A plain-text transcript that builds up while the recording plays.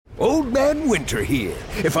Old Man Winter here.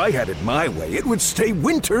 If I had it my way, it would stay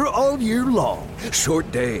winter all year long.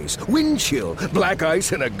 Short days, wind chill, black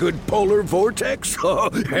ice, and a good polar vortex.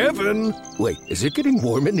 Oh, heaven. Wait, is it getting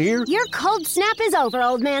warm in here? Your cold snap is over,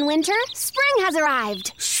 Old Man Winter. Spring has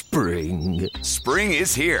arrived. Spring. Spring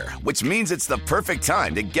is here, which means it's the perfect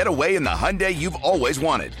time to get away in the Hyundai you've always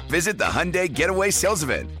wanted. Visit the Hyundai Getaway Sales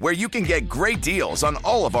Event, where you can get great deals on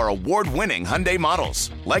all of our award-winning Hyundai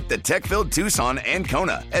models, like the tech-filled Tucson and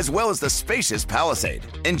Kona, as well as the spacious Palisade.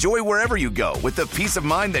 Enjoy wherever you go with the peace of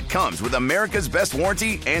mind that comes with America's best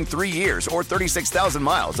warranty and 3 years or 36,000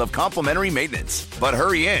 miles of complimentary maintenance. But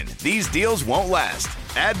hurry in, these deals won't last.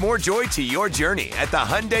 Add more joy to your journey at the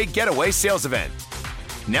Hyundai Getaway Sales Event.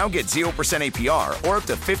 Now get 0% APR or up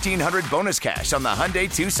to $1,500 bonus cash on the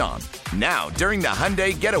Hyundai Tucson. Now, during the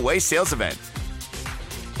Hyundai Getaway Sales Event.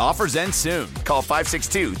 Offers end soon. Call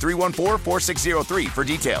 562-314-4603 for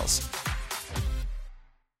details.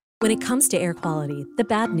 When it comes to air quality, the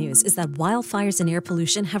bad news is that wildfires and air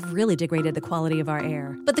pollution have really degraded the quality of our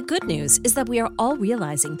air. But the good news is that we are all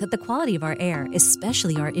realizing that the quality of our air,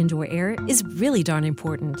 especially our indoor air, is really darn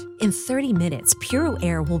important. In 30 minutes, Puro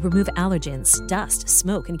Air will remove allergens, dust,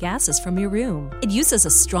 smoke, and gases from your room. It uses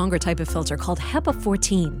a stronger type of filter called HEPA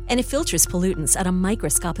 14, and it filters pollutants at a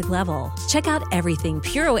microscopic level. Check out everything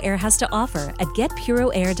Puro Air has to offer at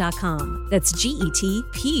getpuroair.com. That's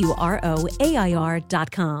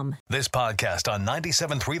GetPuroAir.com. This podcast on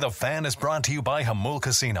 97.3 The Fan is brought to you by Jamul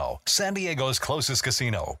Casino, San Diego's closest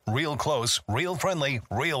casino. Real close, real friendly,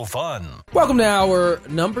 real fun. Welcome to hour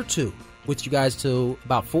number 2. With you guys till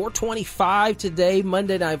about 4:25 today,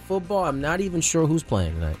 Monday Night Football. I'm not even sure who's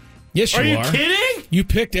playing tonight. Yes, you are. Are you kidding? You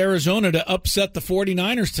picked Arizona to upset the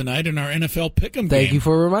 49ers tonight in our NFL Pick'em game. Thank you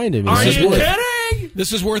for reminding me. Are you kidding?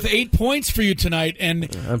 This is worth 8 points for you tonight.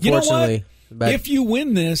 And you know what? If you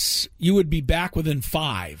win this, you would be back within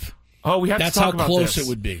 5. Oh, we have That's to talk how about close this. it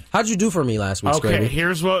would be. How'd you do for me last week, Okay, Scraby?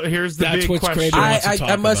 here's the That's big what question. Scraby wants to talk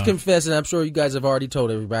I must about. confess, and I'm sure you guys have already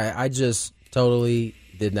told everybody, I just totally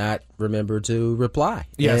did not remember to reply.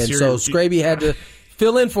 Yes, and so Scraby had to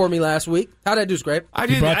fill in for me last week. How'd I do, Scrape?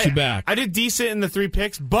 He brought you back. I did decent in the 3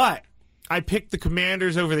 picks, but I picked the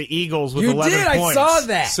Commanders over the Eagles with You 11 did, points. I saw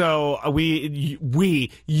that. So we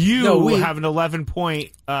have an 11-point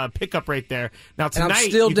pickup right there. Now tonight, And I'm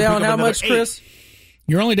still you can down pick up how another much, 8. Chris?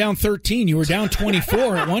 You're only down 13. You were down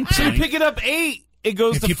 24 at one So you point. pick it up 8. It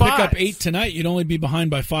goes If to you 5. pick up 8 tonight, you'd only be behind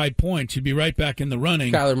by 5 points. You'd be right back in the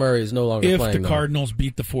running Kyler Murray is no longer if playing. the Cardinals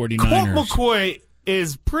beat the 49ers. Colt McCoy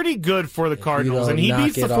is pretty good for the Cardinals, don't and he knock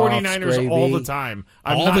beats the it off, 49ers all Scraby. the time.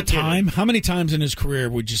 I'm All not the kidding. time? How many times in his career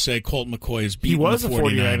would you say Colt McCoy has He beaten was the a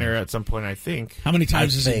 49er at some point, I think. How many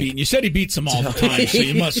times has he beaten? You said he beats them all the time, so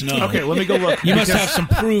you must know. Okay, let me go look. You must have some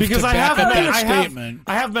proof because to I back have, up that I have statement.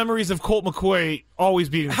 I have memories of Colt McCoy always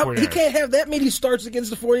beating the 49ers. He can't have that many starts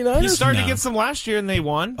against the 49ers? He started No. against them last year, and they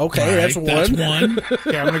won. Okay, All right, that's one. That's one.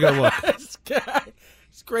 Okay, I'm going to go look. This guy,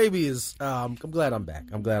 Scraby is, I'm glad I'm back.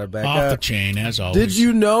 I'm back. Off the chain, as always. Did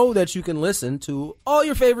you know that you can listen to all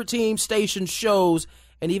your favorite teams, stations, shows,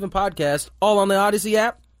 and even podcasts all on the Odyssey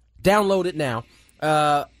app? Download it now.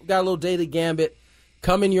 Got a little Daily Gambit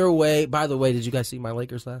coming your way. By the way, did you guys see my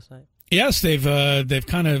Lakers last night? Yes, they've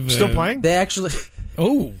kind of Still playing? They actually...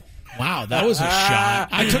 Oh, wow, that was a shot.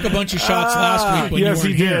 I took a bunch of shots last week when yes, you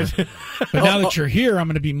weren't he here. did. But now that you're here, I'm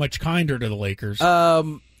going to be much kinder to the Lakers.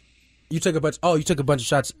 You took a bunch of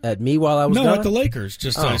shots at me while I was No, gone? at the Lakers.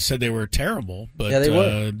 Just I said they were terrible, but Yeah, they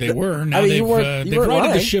were. They were. Now I mean, you they've weren't righted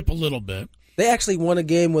lying. the ship a little bit. They actually won a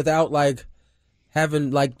game without, having,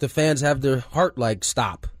 the fans have their heart,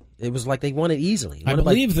 stop. It was like they won it easily. I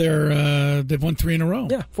believe they've won 3 in a row.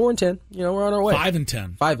 Yeah, 4-10. We're on our way.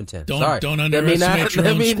 5-10. 5-10. Don't Sorry. underestimate your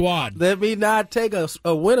own squad. Let me not take a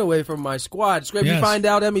win away from my squad. Scrape, Yes. you find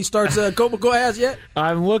out Emmy starts Colt McCoy has yet?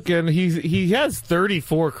 I'm looking. He has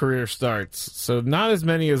 34 career starts, so not as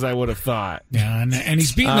many as I would have thought. Yeah, and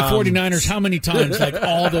he's beaten the 49ers how many times?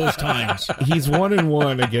 All those times. He's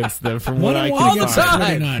 1-1 against them from what I 1-1 can against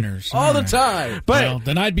find. the 49ers. All the right. time. But Well,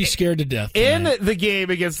 then I'd be scared to death. in tonight. the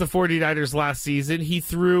game against the 49ers last season, he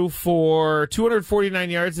threw for 249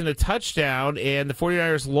 yards and a touchdown, and the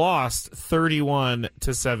 49ers lost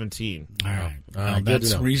 31-17. All right. Well, good that's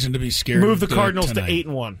to know. reason to be scared. Moved the of Cardinals tonight. to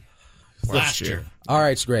 8-1 last year. All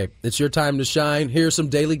right, Scrape. It's your time to shine. Here's some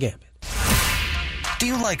Daily Gambit. Do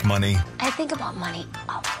you like money? I think about money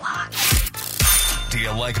a lot. Do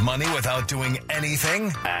you like money without doing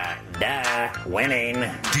anything? Winning.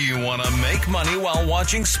 Do you want to make money while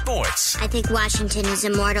watching sports? I think Washington is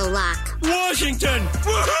immortal luck. Washington!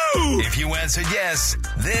 Woohoo! If you answered yes,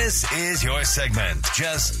 this is your segment.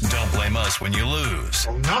 Just don't blame us when you lose.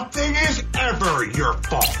 Well, nothing is ever your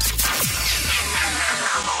fault.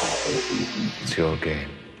 It's your game.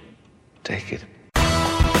 Take it.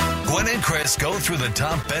 Gwen and Chris go through the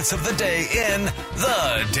top bets of the day in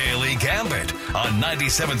The Daily Gambit on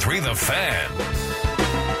 97.3 The Fan.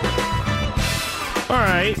 All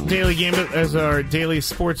right, Daily Gambit as our daily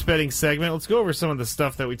sports betting segment. Let's go over some of the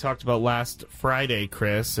stuff that we talked about last Friday,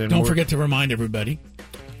 Chris. And don't forget to remind everybody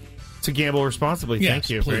to gamble responsibly. Yes, thank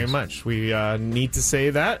you please. very much. We need to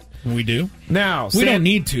say that. We do. Now, we don't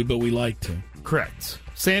need to, but we like to. Correct.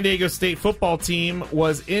 San Diego State football team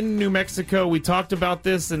was in New Mexico. We talked about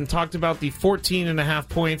this and talked about the 14.5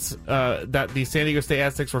 points that the San Diego State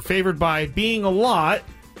Aztecs were favored by being a lot.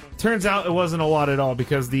 Turns out it wasn't a lot at all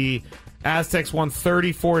because the Aztecs won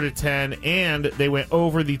 34-10 and they went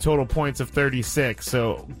over the total points of 36.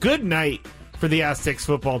 So good night for the Aztecs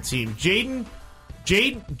football team.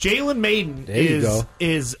 Jalen Maiden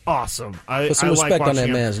is awesome. Put some respect on that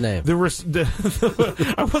man's name. I wasn't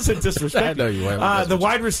disrespecting. I know you weren't. The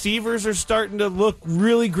wide receivers are starting to look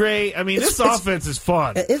really great. I mean, this offense is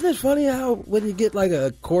fun. Isn't it funny how when you get like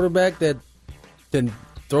a quarterback that can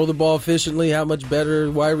throw the ball efficiently, how much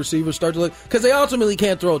better wide receivers start to look? Because they ultimately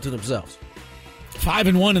can't throw it to themselves.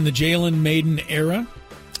 5-1 in the Jalen Maiden era.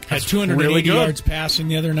 Had 280 really yards passing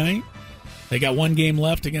the other night. They got one game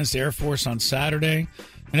left against Air Force on Saturday.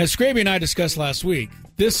 And as Scraby and I discussed last week,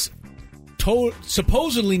 this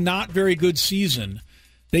supposedly not very good season,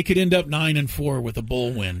 they could end up 9-4 with a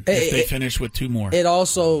bowl win if they finish with two more. It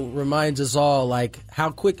also reminds us all, like, how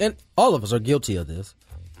quick, and all of us are guilty of this,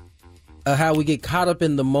 how we get caught up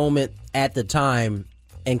in the moment at the time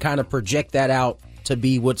and kind of project that out to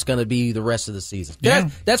be what's going to be the rest of the season. Yeah.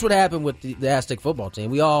 That's what happened with the Aztec football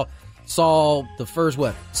team. We all saw the first,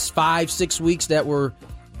 5-6 weeks that were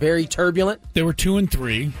very turbulent. They were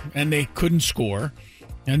 2-3, and they couldn't score.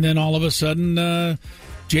 And then all of a sudden,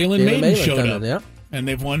 Jalen Maiden showed up. Yeah. And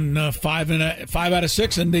they've won 5 out of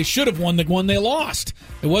 6, and they should have won the one they lost.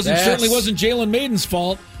 It certainly wasn't Jalen Maiden's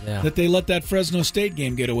fault that they let that Fresno State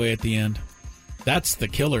game get away at the end. That's the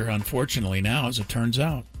killer, unfortunately, now, as it turns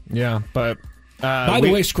out. Yeah, but... By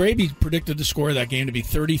the way, Scraby predicted the score of that game to be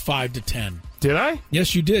 35-10. Did I?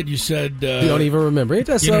 Yes, you did. You said... you don't even remember. You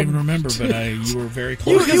don't even remember, but you were very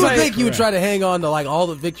close. You would think you would try to hang on to like all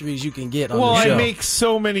the victories you can get on the show. I make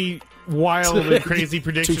so many wild and crazy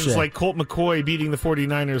predictions like Colt McCoy beating the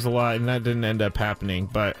 49ers a lot, and that didn't end up happening.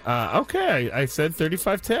 But, okay, I said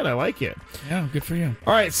 35-10. I like it. Yeah, good for you.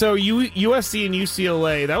 All right, so USC and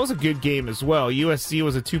UCLA, that was a good game as well. USC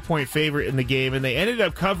was a 2-point favorite in the game, and they ended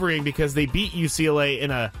up covering because they beat UCLA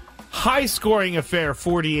in a high-scoring affair,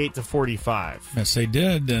 48-45. Yes, they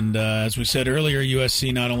did. And as we said earlier,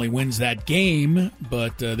 USC not only wins that game,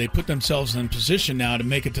 but they put themselves in position now to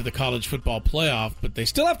make it to the college football playoff. But they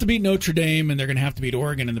still have to beat Notre Dame, and they're going to have to beat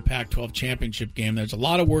Oregon in the Pac-12 championship game. There's a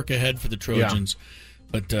lot of work ahead for the Trojans. Yeah.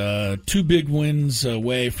 But 2 big wins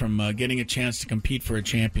away from getting a chance to compete for a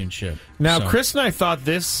championship. Now, Chris and I thought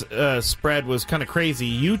this spread was kind of crazy.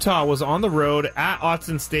 Utah was on the road at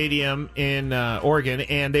Autzen Stadium in Oregon,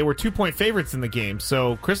 and they were 2-point favorites in the game.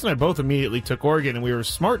 So Chris and I both immediately took Oregon, and we were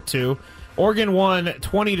smart to. Oregon won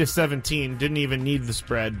 20-17. Didn't even need the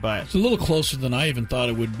spread, but it's a little closer than I even thought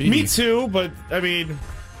it would be. Me too, but I mean...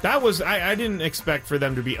 That was I didn't expect for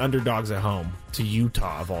them to be underdogs at home to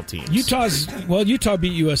Utah of all teams. Utah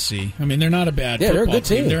beat USC. I mean, they're not a bad football they're a good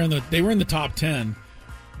team. They were in the top 10,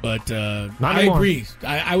 but I agree.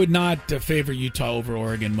 I would not favor Utah over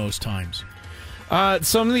Oregon most times.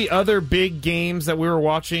 Some of the other big games that we were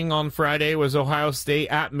watching on Friday was Ohio State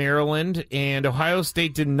at Maryland, and Ohio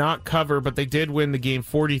State did not cover, but they did win the game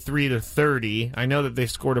 43-30. I know that they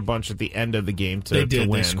scored a bunch at the end of the game to win.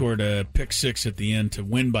 They scored a pick 6 at the end to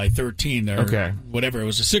win by 13. Whatever. It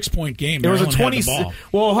was a 6-point game. It was a 20.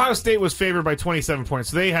 Well, Ohio State was favored by 27 points,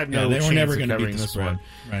 so they had no chance of covering this one.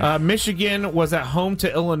 Right. Michigan was at home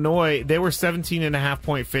to Illinois. They were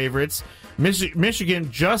 17.5-point favorites.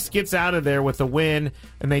 Michigan just gets out of there with a win,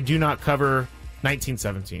 and they do not cover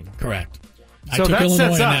 19-17. Correct. So I took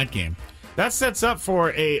Illinois in that game. That sets up for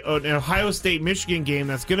an Ohio State-Michigan game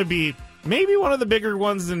that's going to be maybe one of the bigger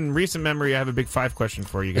ones in recent memory. I have a big 5 question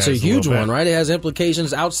for you guys. It's a huge one, right? It has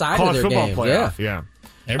implications outside college of their football games. Playoff,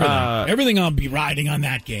 yeah. Everything I'll be riding on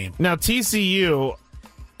that game. Now, TCU,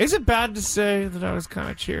 is it bad to say that I was kind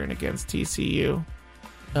of cheering against TCU?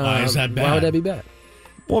 Why is that bad? Why would that be bad?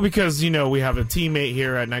 Well, because we have a teammate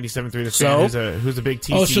here at 97.3 The Fan who's a big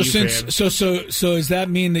TCU fan. So does that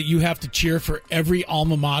mean that you have to cheer for every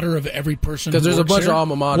alma mater of every person? Because there's a bunch of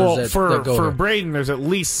alma maters. Well, that go for there. Braden, there's at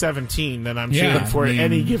least 17 that I'm cheering for at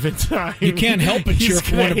any given time. You can't help but cheer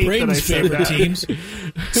for one of Braden's favorite teams.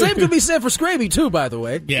 Same could be said for Scraby too, by the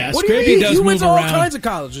way. Yeah, what Scraby do you mean? does You went to move all around. kinds of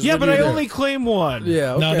colleges. Yeah, when but you I were there. only claim one.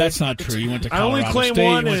 Yeah, okay. No, that's not true. You went to Colorado I only claim State,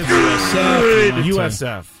 one you went is to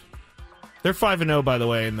USF. USF. They're 5-0, by the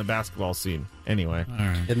way, in the basketball scene. Anyway. All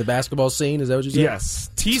right. In the basketball scene, is that what you said? Yes.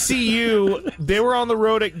 TCU, they were on the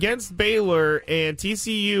road against Baylor, and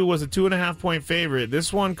TCU was a 2.5-point favorite.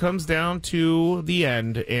 This one comes down to the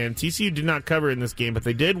end, and TCU did not cover in this game, but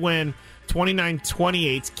they did win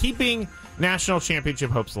 29-28, keeping national championship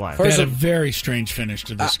hopes alive. They had a very strange finish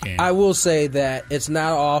to this game. I will say that it's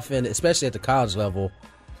not often, especially at the college level,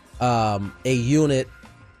 a unit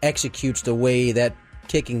executes the way that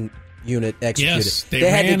kicking unit executed. Yes, they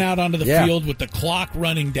ran out onto the field with the clock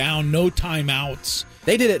running down, no timeouts.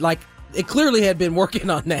 They did it like it clearly had been working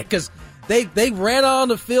on that because they ran on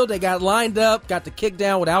the field, they got lined up, got the kick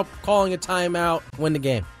down without calling a timeout, win the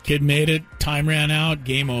game. Kid made it, time ran out,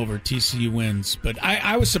 game over, TCU wins. But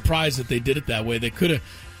I was surprised that they did it that way. They could have,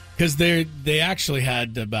 because they actually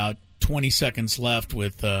had about 20 seconds left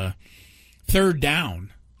with third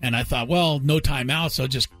down. And I thought, well, no timeouts, so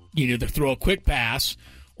just either throw a quick pass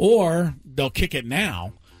or they'll kick it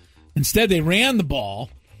now. Instead, they ran the ball.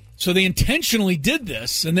 So they intentionally did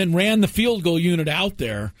this and then ran the field goal unit out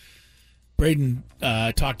there. Braden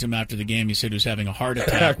talked to him after the game. He said he was having a heart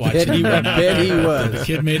attack watching him run out there. He was. The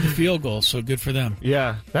kid made the field goal, so good for them.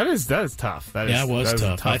 Yeah, that is tough. It was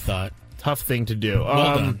tough, I thought. Tough thing to do.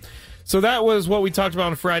 Well done. So that was what we talked about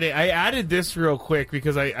on Friday. I added this real quick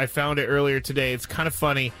because I found it earlier today. It's kind of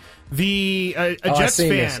funny. A Jets fan.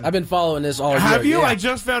 This. I've been following this all year. Have you? Yeah. I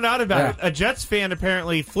just found out about it. A Jets fan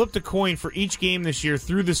apparently flipped a coin for each game this year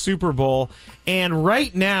through the Super Bowl, and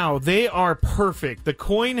right now they are perfect. The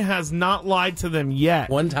coin has not lied to them yet.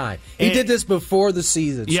 One time. He did this before the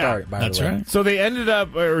season started, by the way. That's right. So they ended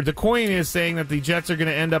up, or the coin is saying that the Jets are going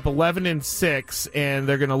to end up 11-6, and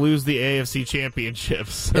they're going to lose the AFC Championship.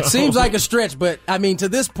 So. It seems like a stretch, but I mean, to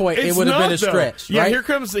this point, it would have been a stretch. Yeah, right? here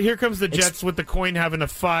comes the Jets with the coin having a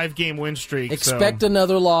 5-game win streak. Expect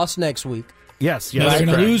another loss next week. Yes, Now they're going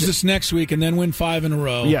to correct. lose this next week and then win 5 in a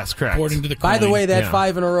row. Yes, correct. According to the coin. By the way, that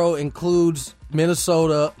 5 in a row includes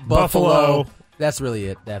Minnesota, Buffalo. That's really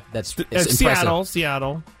it. That's impressive.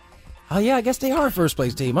 Seattle. Oh yeah, I guess they are a first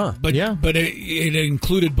place team, huh? But it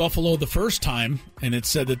included Buffalo the first time, and it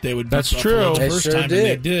said that they would beat That's Buffalo true. the first time, and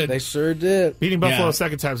they did. They sure did. Beating Buffalo the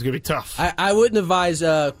second time is going to be tough. I wouldn't advise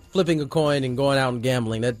flipping a coin and going out and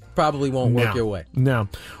gambling. That probably won't work your way. No.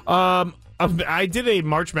 I did a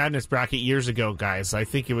March Madness bracket years ago, guys. I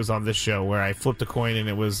think it was on this show where I flipped a coin and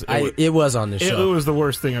it was on this show. It was the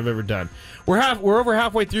worst thing I've ever done. We're over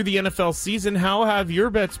halfway through the NFL season. How have your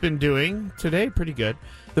bets been doing today? Pretty good.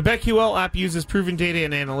 The BetQL app uses proven data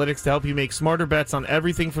and analytics to help you make smarter bets on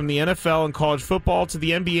everything from the NFL and college football to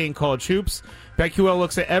the NBA and college hoops. BetQL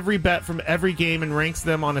looks at every bet from every game and ranks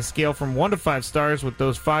them on a scale from 1 to 5 stars, with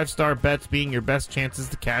those 5-star bets being your best chances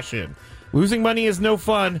to cash in. Losing money is no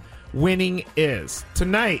fun. Winning is.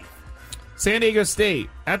 Tonight, San Diego State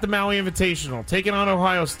at the Maui Invitational, taking on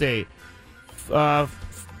Ohio State. San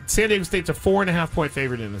Diego State's a 4.5-point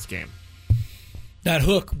favorite in this game. That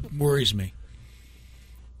hook worries me.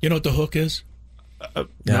 You know what the hook is?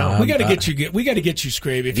 No, we got to get you. We got to get you,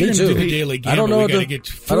 Scraby. If you're going to do the daily game, I don't know we what got to the get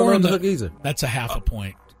you. I don't know in the hook either. That's a half a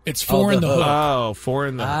point. It's 4 in the hook. Oh, 4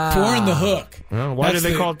 in the hook. 4 in the hook. Well, why do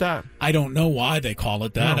they call it that? I don't know why they call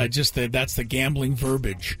it that. No. I just that's the gambling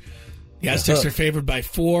verbiage. The Aztecs are favored by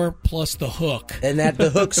 4 plus the hook. And that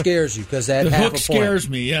the hook scares you because that the half hook a point. scares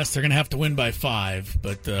me. Yes, they're going to have to win by 5,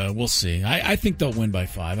 but we'll see. I think they'll win by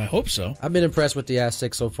 5. I hope so. I've been impressed with the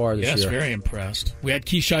Aztecs so far this year. Yes, very impressed. We had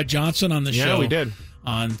Keyshawn Johnson on the show. Yeah, we did.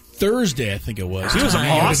 On Thursday, I think it was. He was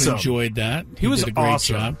I awesome. Enjoyed that. He was did a great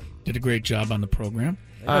awesome. job. Did a great job on the program.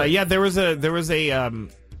 Yeah, there was a.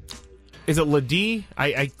 Is it Ladie?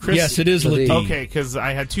 Chris, yes, it is Ladie. Okay, because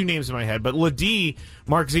I had 2 names in my head, but Ladie.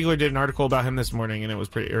 Mark Ziegler did an article about him this morning, and it was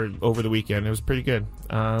over the weekend. It was pretty good.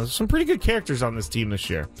 Some pretty good characters on this team this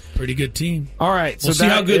year. Pretty good team. All right, we'll so see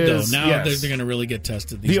how good is, though. Now yes. they're going to really get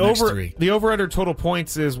tested. These next 3. The over/under total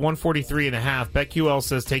points is 143.5. BetQL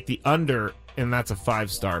says take the under. And that's a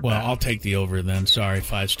 5-star bet. Well, I'll take the over then. Sorry,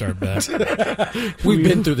 5-star bet. We've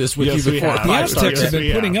been through this with you before. The Aztecs have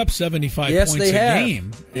been putting up 75 points a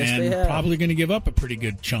game, yes, and probably going to give up a pretty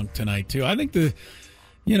good chunk tonight too. I think the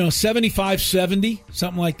 75-70,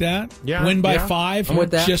 something like that. Yeah, Win by yeah. 5. I'm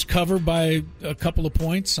with that. Just covered by a couple of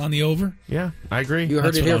points on the over. Yeah, I agree. You heard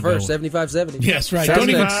That's it what here I'll go first, 75-70. Yes, right.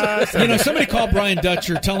 75. Somebody call Brian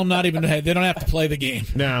Dutcher. Tell him not even. They don't have to play the game.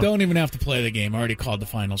 No. Don't even have to play the game. I already called the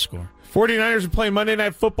final score. 49ers are playing Monday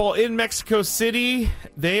Night Football in Mexico City.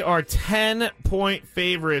 They are 10-point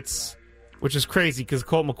favorites, which is crazy because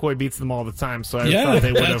Colt McCoy beats them all the time. So I thought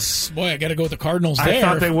they would have. Boy, I got to go with the Cardinals there. I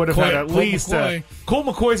thought they would have had at Colt least. McCoy. Colt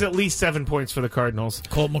McCoy's at least 7 points for the Cardinals.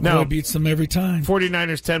 Colt McCoy Now, beats them every time.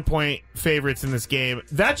 49ers 10-point favorites in this game.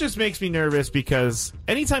 That just makes me nervous because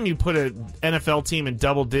anytime you put an NFL team in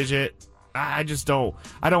double digit, I just don't.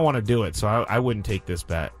 I don't want to do it. So I wouldn't take this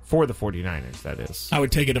bet for the 49ers, that is. I would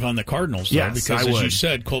take it if I'm the Cardinals, though, Yes, because I as you would.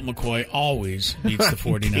 said, Colt McCoy always beats the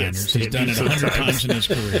 49ers. Yes, He's done it 100 times in his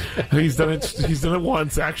career. He's done it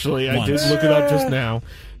once, actually. I Once. did look it up just now.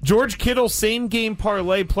 George Kittle, same game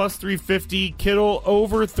parlay, plus 350. Kittle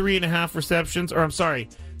over 3.5 receptions. Or I'm sorry,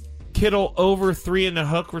 Kittle over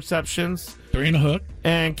 3.5 receptions. 3.5.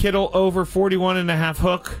 And Kittle over 41.5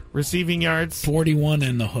 hook receiving yards. 41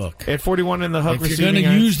 in the hook. At 41 in the hook If you're receiving going to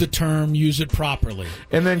yards. use the term, use it properly.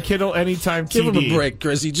 And then Kittle anytime Give TD. him a break,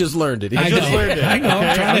 Chris. He just learned it. I just learned it. I know.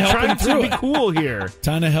 Okay? Trying to help him I'm through trying to it. be cool here.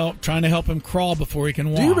 Trying to help him crawl before he can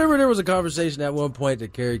walk. Do you remember there was a conversation at one point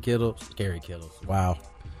that Kerry Kittles? Wow.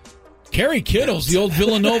 Kerry Kittles, the old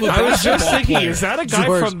Villanova I was just basketball thinking, player. is that a guy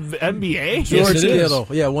George- from the NBA? Yes, George it is. Kittle.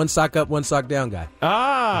 Yeah, one sock up, one sock down guy.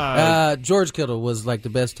 George Kittle was like the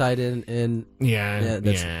best tight end in.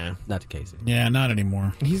 That's not the case. Yeah, not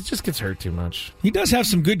anymore. He just gets hurt too much. He does have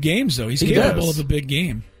some good games, though. He's He capable does. of a big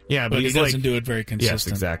game. Yeah, but he he's doesn't like- do it very consistent. Yes,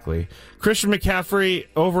 exactly. Christian McCaffrey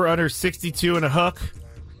over under 62 and a hook.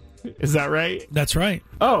 Is that right? That's right.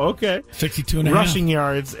 Oh, okay. 62 and a rushing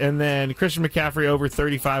yards, and then Christian McCaffrey over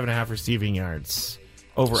 35.5 receiving yards.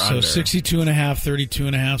 Over So under 62 and a half, 32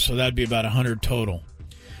 and a half, so that'd be about 100 total.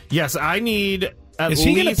 Yes, I need at Is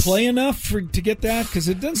he least... going to play enough to get that? Because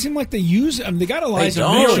it doesn't seem like they use him. They got Elijah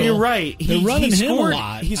don't. Mitchell. You're right. They're He running scored- him a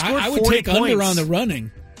lot. he scored I would 40 take under points. on the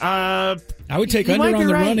running. I would take you under might on be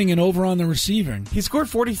the right. running and over on the receiving. He scored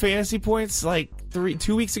 40 fantasy points like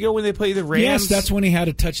 2 weeks ago when they played the Rams. Yes, that's when he had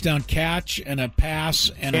a touchdown catch and a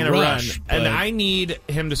pass and a rush. run. And I need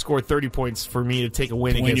him to score 30 points for me to take a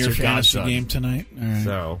win win against your your fantasy godson. game tonight. All right.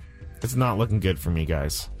 So it's not looking good for me,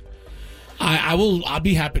 guys. I'll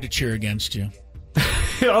be happy to cheer against you.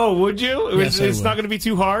 Oh, would you? Yes, I it's would. not going to be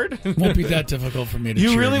too hard. It won't be that difficult for me to You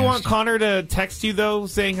cheer really against want you. Connor to text you though,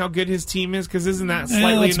 saying how good his team is? Because isn't that Well,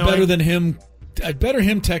 slightly it's annoying? better than him. I'd better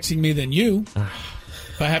him texting me than you.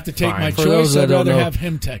 If I have to take Fine. my For those choice, that I'd don't rather know, have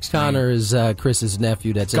him text Connor me. is Chris's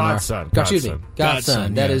nephew. That's Godson. in our excuse me, Godson.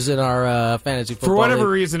 godson. That yes. is in our fantasy football. For whatever league.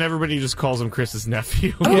 reason, everybody just calls him Chris's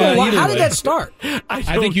nephew. I don't know Yeah, why- either how way. did that start? I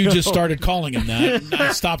think you don't just know. started calling him that.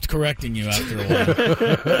 I stopped correcting you after a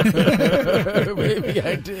while. Maybe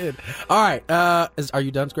I did. All right. Are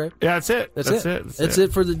you done, Scrape? Yeah, that's it. That's it. That's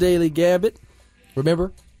it for the Daily Gambit.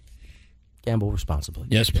 Remember, gamble responsibly.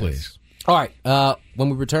 Yes, please. All right.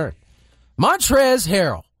 When we return, Montrezl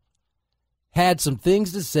Harrell had some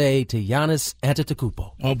things to say to Giannis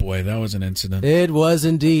Antetokounmpo. Oh, boy, that was an incident. It was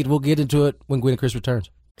indeed. We'll get into it when Gwen and Chris returns.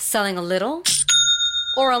 Selling a little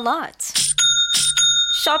or a lot?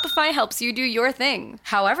 Shopify helps you do your thing,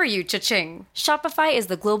 however you cha-ching. Shopify is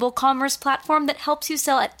the global commerce platform that helps you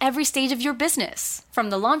sell at every stage of your business. From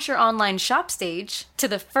the launch your online shop stage, to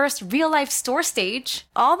the first real-life store stage,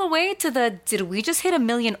 all the way to the did we just hit 1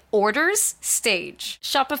 million orders stage.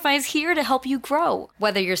 Shopify's here to help you grow.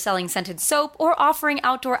 Whether you're selling scented soap or offering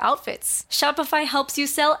outdoor outfits, Shopify helps you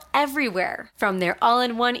sell everywhere. From their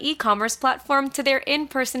all-in-one e-commerce platform to their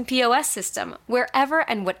in-person POS system. Wherever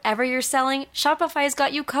and whatever you're selling, Shopify's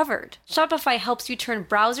got you covered. Shopify helps you turn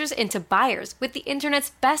browsers into buyers with the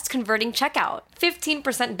internet's best converting checkout.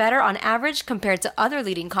 15% better on average compared to other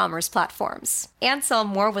leading commerce platforms. And sell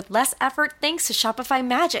more with less effort thanks to Shopify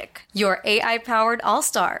Magic, your AI-powered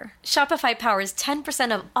all-star. Shopify powers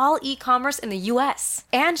 10% of all e-commerce in the U.S.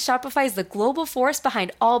 And Shopify is the global force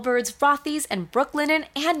behind Allbirds, Rothy's, and Brooklinen,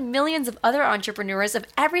 and millions of other entrepreneurs of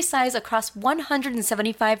every size across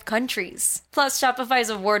 175 countries. Plus, Shopify's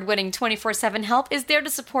award-winning 24/7 help is there to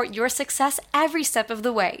support your success every step of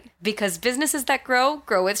the way. Because businesses that grow,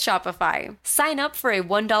 grow with Shopify. Sign up for a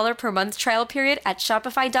 $1 per month trial period at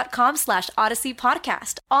shopify.com/Odyssey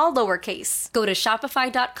Podcast, all lowercase. Go to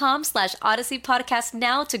shopify.com/Odyssey Podcast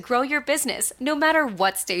now to grow your business, no matter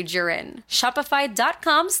what stage you're in.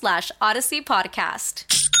 Shopify.com/Odyssey Podcast.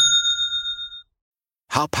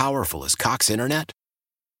 How powerful is Cox Internet?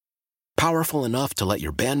 Powerful enough to let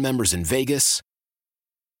your band members in Vegas,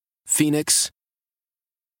 Phoenix,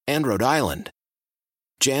 and Rhode Island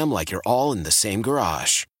jam like you're all in the same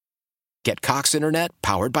garage. Get Cox Internet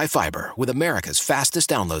powered by fiber with America's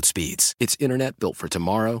fastest download speeds. It's internet built for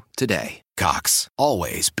tomorrow, today. Cox,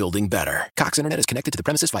 always building better. Cox Internet is connected to the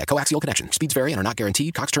premises via coaxial connection. Speeds vary and are not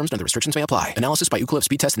guaranteed. Cox terms and other restrictions may apply. Analysis by Ookla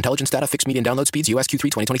Speed Test Intelligence Data. Fixed median download speeds. US Q3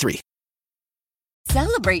 2023.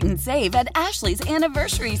 Celebrate and save at Ashley's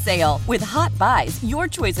Anniversary Sale. With Hot Buys, your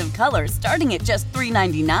choice of colors starting at just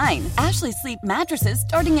 $3.99. Ashley Sleep mattresses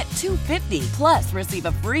starting at $2.50. Plus, receive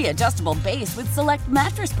a free adjustable base with select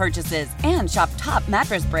mattress purchases. And shop top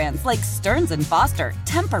mattress brands like Stearns & Foster,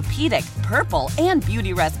 Tempur-Pedic, Purple, and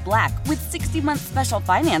Beautyrest Black with 60-month special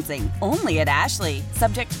financing. Only at Ashley.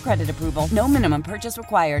 Subject to credit approval. No minimum purchase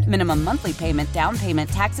required. Minimum monthly payment, down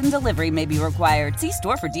payment, tax, and delivery may be required. See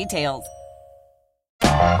store for details.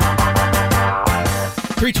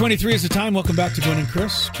 3:23 is the time. Welcome back to Gwynn and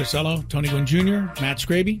Chris. Chris Ello, Tony Gwynn Jr., Matt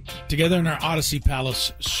Scraby, together in our Odyssey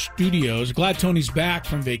Palace studios. Glad Tony's back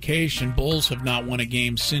from vacation. Bulls have not won a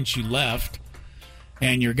game since you left.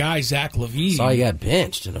 And your guy, Zach LaVine, saw he got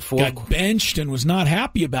benched in the fourth. Got benched and was not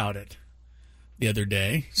happy about it the other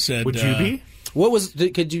day. Said, would you be? What was?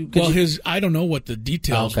 Could you? I don't know what the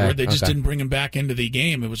details were. They just didn't bring him back into the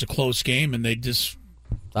game. It was a close game, and they just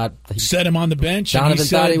set him on the bench. Donovan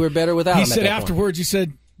thought they were better without him. He said afterwards, he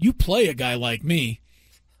said, "You play a guy like me."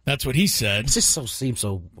 That's what he said. It just seems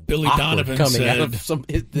so Billy Donovan coming said, out of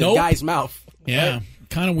the guy's mouth. Yeah, right?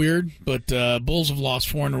 Kind of weird, but Bulls have lost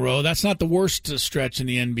 4 in a row. That's not the worst stretch in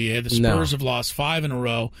the NBA. The Spurs have lost 5 in a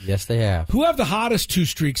row. Yes, they have. Who have the hottest 2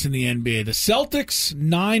 streaks in the NBA? The Celtics,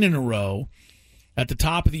 9 in a row at the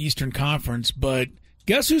top of the Eastern Conference, but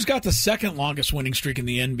guess who's got the second longest winning streak in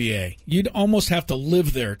the NBA? You'd almost have to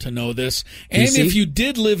live there to know this. And DC? If you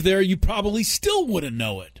did live there, you probably still wouldn't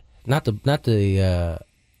know it. Not the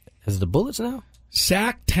is the Bullets now?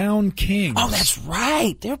 Sacktown Kings. Oh, that's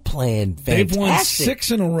right. They're playing fantastic. They've won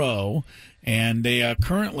 6 in a row, and they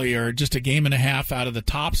currently are just a game and a half out of the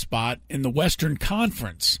top spot in the Western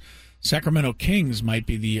Conference. Sacramento Kings might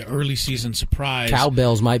be the early season surprise.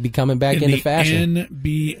 Cowbells might be coming back into fashion.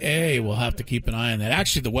 NBA, we'll have to keep an eye on that.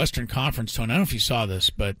 Actually, the Western Conference, Tony, I don't know if you saw this,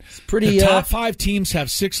 but the top 5 teams have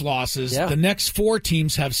 6 losses. Yeah. The next 4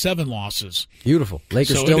 teams have 7 losses. Beautiful.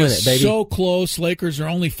 Lakers so still in it, baby. So close. Lakers are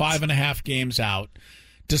only 5.5 games out,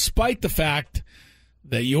 despite the fact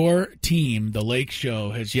that your team, the Lake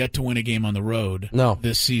Show, has yet to win a game on the road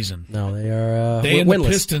this season. No, they are They and winless. The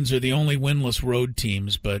Pistons are the only winless road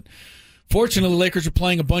teams, but fortunately the Lakers are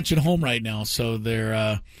playing a bunch at home right now, so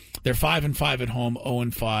they're 5-5 at home,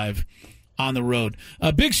 0-5 on the road.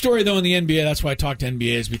 A big story, though, in the NBA, that's why I talked to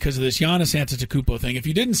NBA, is because of this Giannis Antetokounmpo thing. If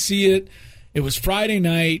you didn't see it, it was Friday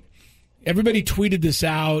night. Everybody tweeted this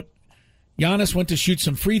out. Giannis went to shoot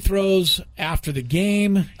some free throws after the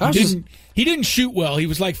game. He didn't shoot well. He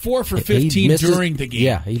was like 4 for 15 during the game.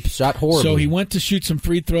 Yeah, he shot horribly. So he went to shoot some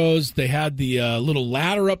free throws. They had the little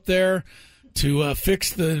ladder up there to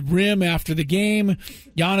fix the rim after the game.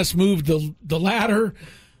 Giannis moved the ladder.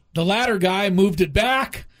 The ladder guy moved it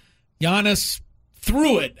back. Giannis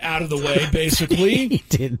threw it out of the way, basically,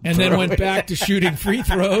 and then went back to shooting free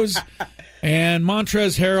throws. And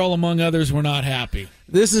Montrezl Harrell, among others, were not happy.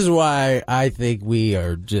 This is why I think we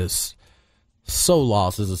are just so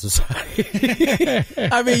lost as a society.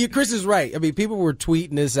 I mean, Chris is right. I mean, people were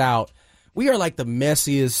tweeting this out. We are like the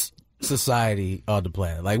messiest society on the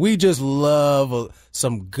planet. Like, we just love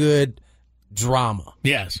some good drama.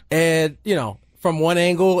 Yes. And, from one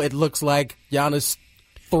angle, it looks like Giannis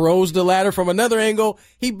throws the ladder. From another angle,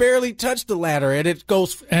 he barely touched the ladder, and it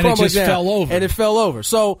goes and it just down, fell over. And it fell over.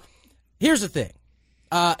 So, here's the thing.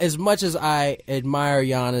 As much as I admire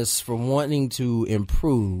Giannis for wanting to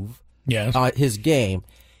improve his game,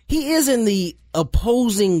 he is in the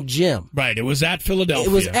opposing gym. Right. It was at Philadelphia.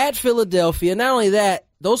 It was at Philadelphia. Not only that,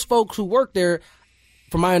 those folks who worked there,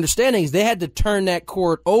 from my understanding, they had to turn that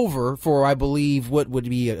court over for, I believe, what would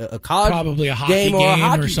be a college probably a hockey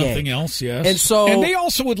game or something else, yes. And they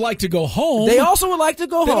also would like to go home. They also would like to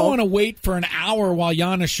go home. They don't want to wait for an hour while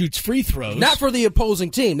Giannis shoots free throws. Not for the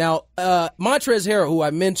opposing team. Now, Montrezl Harrell, who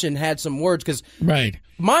I mentioned, had some words because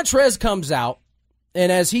Montrez comes out,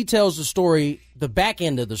 and as he tells the story, the back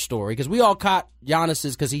end of the story, because we all caught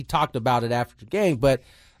Giannis's because he talked about it after the game, but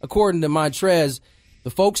according to Montrez, the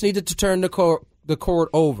folks needed to turn the court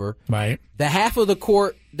over. Right. The half of the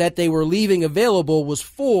court that they were leaving available was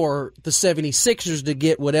for the 76ers to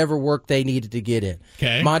get whatever work they needed to get in.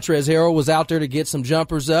 Okay. Montrezl Harrell was out there to get some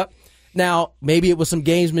jumpers up. Now, maybe it was some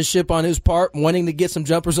gamesmanship on his part, wanting to get some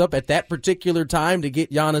jumpers up at that particular time to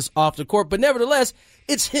get Giannis off the court. But nevertheless,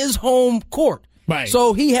 it's his home court. Right.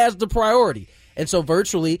 So he has the priority. And so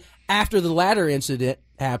virtually after the ladder incident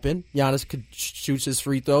happen. Giannis could shoots his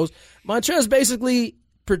free throws. Montrezl basically,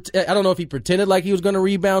 I don't know if he pretended like he was going to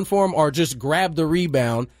rebound for him or just grabbed the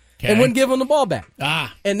rebound and wouldn't give him the ball back.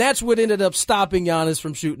 And that's what ended up stopping Giannis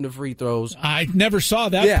from shooting the free throws. I never saw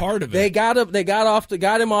that part of it. They got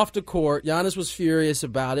him off the court. Giannis was furious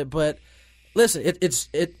about it, but listen,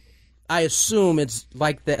 I assume it's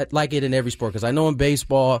like that, like it in every sport, because I know in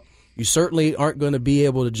baseball you certainly aren't going to be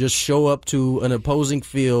able to just show up to an opposing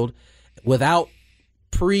field without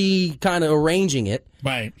kind of arranging it,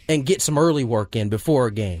 right, and get some early work in before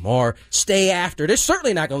a game or stay after. They're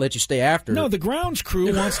certainly not going to let you stay after. No, the grounds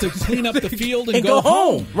crew wants to clean up the field and go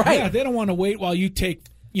home. Right? Yeah, they don't want to wait while you take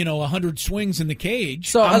 100 swings in the cage.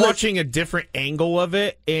 So I'm watching a different angle of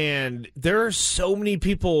it, and there are so many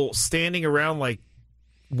people standing around like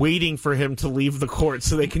waiting for him to leave the court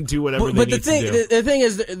so they can do whatever they need to do. The thing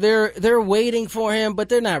is, they're waiting for him, but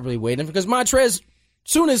they're not really waiting because Montrezl,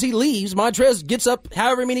 soon as he leaves, Montrezl gets up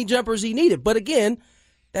however many jumpers he needed. But again,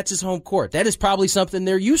 that's his home court. That is probably something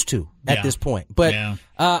they're used to at this point. But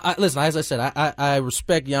listen, as I said, I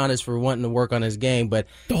respect Giannis for wanting to work on his game, but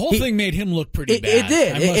the whole thing made him look pretty bad.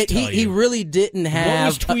 It did. He really didn't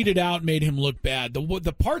have. What was tweeted out made him look bad.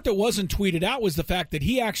 The part that wasn't tweeted out was the fact that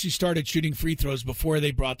he actually started shooting free throws before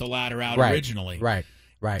they brought the ladder out originally. Right.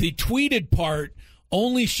 The tweeted part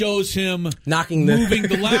only shows him moving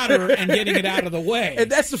the ladder and getting it out of the way. And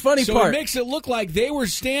that's the funny part. So it makes it look like they were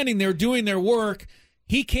standing there doing their work.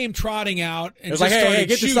 He came trotting out and just started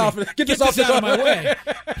get shooting. Get this out of my way.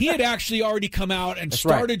 He had actually already come out and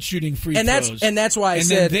started shooting free throws. And that's why I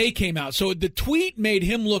said. And then they came out. So the tweet made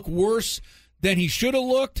him look worse than he should have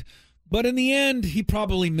looked. But in the end, he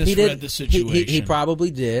probably misread the situation. He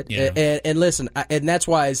probably did. Yeah. And listen, and that's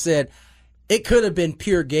why I said it could have been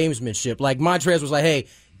pure gamesmanship. Like Montrezl was like, hey,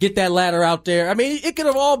 get that ladder out there. I mean, it could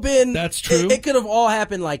have all been. That's true. It could have all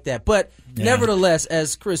happened like that. But nevertheless,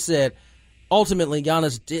 as Chris said, ultimately,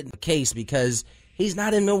 Giannis didn't case because he's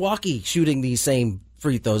not in Milwaukee shooting these same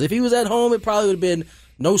free throws. If he was at home, it probably would have been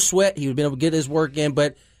no sweat. He would have been able to get his work in.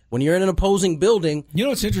 But when you're in an opposing building. You know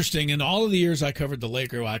what's interesting? In all of the years I covered the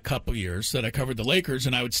Lakers, a couple years that I covered the Lakers,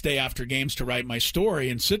 and I would stay after games to write my story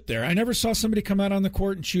and sit there, I never saw somebody come out on the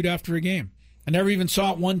court and shoot after a game. I never even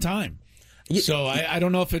saw it one time. So I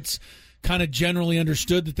don't know if it's kind of generally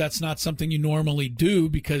understood that that's not something you normally do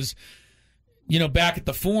because – back at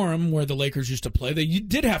the Forum where the Lakers used to play, you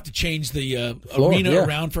did have to change the arena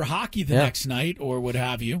around for hockey the next night or what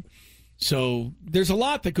have you. So there's a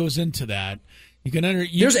lot that goes into that. You can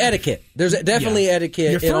there's etiquette. There's definitely etiquette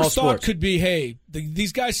in all sports. Your first thought could be, hey,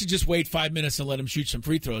 these guys should just wait 5 minutes and let him shoot some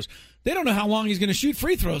free throws. They don't know how long he's going to shoot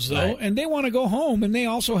free throws, though, and they want to go home, and they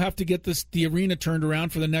also have to get the arena turned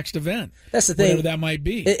around for the next event. That's the thing. Whatever that might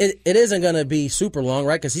be. It isn't going to be super long,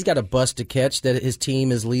 right? Because he's got a bus to catch that his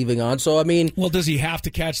team is leaving on. So, I mean... Well, does he have to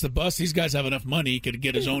catch the bus? These guys have enough money. He could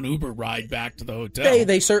get his own Uber ride back to the hotel.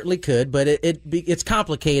 They certainly could, but it's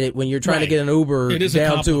complicated when you're trying to get an Uber down to... It is a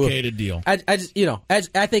complicated deal.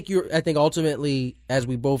 I think ultimately, as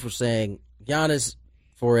we both were saying, Giannis,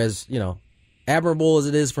 for as, admirable as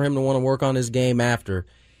it is for him to want to work on his game after,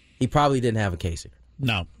 he probably didn't have a case here.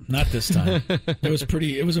 No, not this time.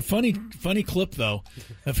 It was a funny clip though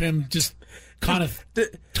of him just kind of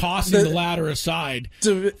tossing the ladder aside.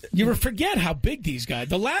 You forget how big these guys.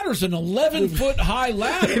 The ladder's an 11-foot high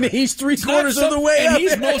ladder. And he's three-quarters of the way up. And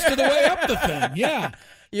he's most of the way up the thing. Yeah.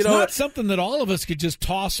 It's not something that all of us could just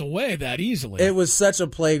toss away that easily. It was such a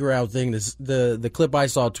playground thing. The clip I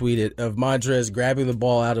saw tweeted of Montrezl grabbing the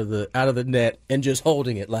ball out of the net and just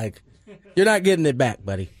holding it like, you're not getting it back,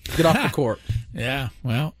 buddy. Get off the court. Yeah,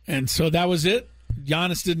 well, and so that was it.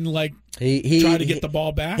 Giannis didn't try to get the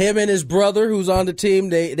ball back. Him and his brother, who's on the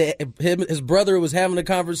team, his brother was having a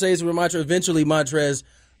conversation with Montrezl. Eventually, Montrezl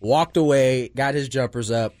walked away, got his jumpers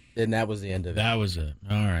up. And that was the end of it. That was it.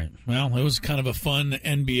 All right. Well, it was kind of a fun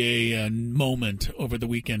NBA moment over the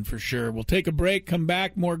weekend for sure. We'll take a break, come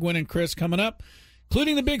back. More Gwynn and Chris coming up,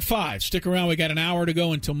 including the Big Five. Stick around. We got an hour to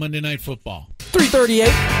go until Monday Night Football.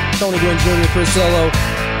 3:38. Tony Gwynn, Jr., Chris Ello,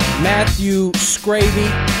 Matthew Scraby.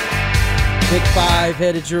 Big Five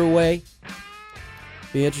headed your way.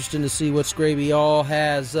 Be interesting to see what Scraby all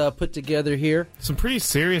has put together here. Some pretty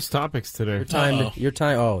serious topics today. Your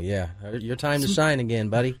time to shine again,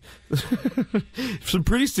 buddy. Some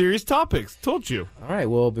pretty serious topics. Told you. All right,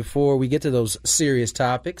 well, before we get to those serious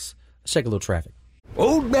topics, let's check a little traffic.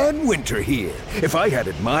 Old Man Winter here. If I had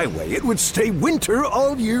it my way, it would stay winter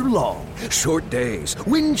all year long. Short days,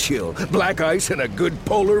 wind chill, black ice, and a good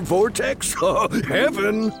polar vortex. Oh,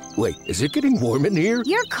 heaven. Wait, is it getting warm in here?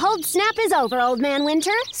 Your cold snap is over, Old Man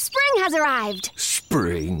Winter. Spring has arrived.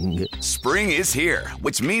 Spring. good. Spring is here,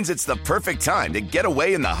 which means it's the perfect time to get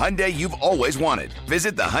away in the Hyundai you've always wanted.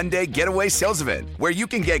 Visit the Hyundai Getaway Sales Event, where you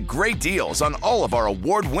can get great deals on all of our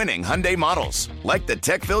award-winning Hyundai models, like the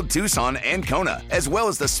tech-filled Tucson and Kona, as well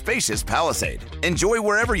as the spacious Palisade. Enjoy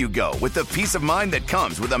wherever you go with the peace of mind that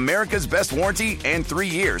comes with America's best warranty and 3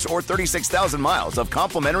 years or 36,000 miles of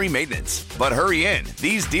complimentary maintenance. But hurry in,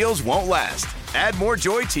 these deals won't last. Add more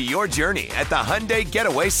joy to your journey at the Hyundai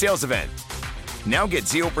Getaway Sales Event. Now get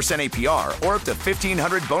 0% APR or up to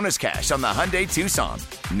 $1,500 bonus cash on the Hyundai Tucson.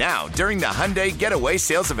 Now, during the Hyundai Getaway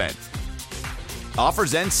Sales Event.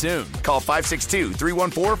 Offers end soon. Call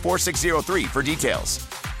 562-314-4603 for details.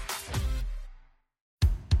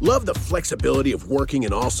 Love the flexibility of working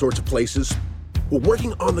in all sorts of places? Well,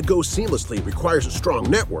 working on the go seamlessly requires a strong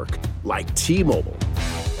network like T-Mobile.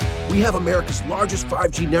 We have America's largest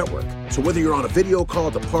 5G network, so whether you're on a video call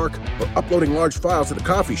at the park or uploading large files at a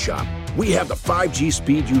coffee shop, we have the 5G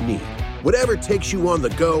speed you need. Whatever takes you on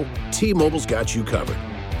the go, T-Mobile's got you covered.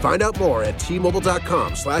 Find out more at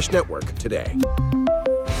T-Mobile.com/network today.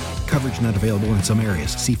 Coverage not available in some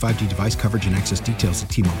areas. See 5G device coverage and access details at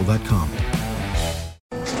T-Mobile.com.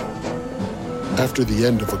 After the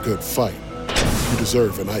end of a good fight, you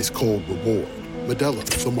deserve an ice-cold reward. Modelo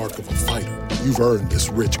is the mark of a fighter. You've earned this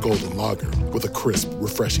rich golden lager with a crisp,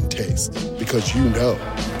 refreshing taste. Because you know,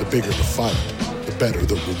 the bigger the fight, the better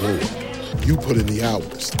the reward. You put in the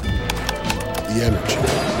hours, the energy,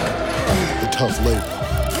 the tough labor.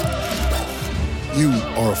 You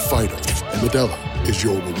are a fighter, and Modelo is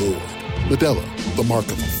your reward. Modelo, the mark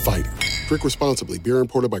of a fighter. Drink responsibly. Beer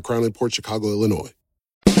imported by Crown Imports, Chicago, Illinois.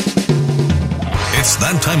 It's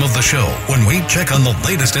that time of the show when we check on the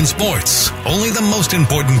latest in sports. Only the most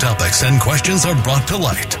important topics and questions are brought to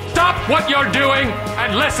light. Stop what you're doing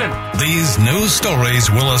and listen. These news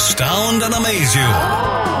stories will astound and amaze you.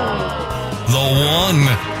 The one,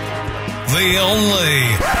 the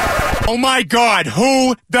only. Oh my God,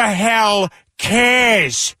 who the hell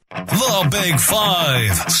cares? The Big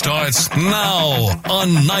Five starts now on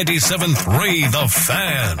 97.3 The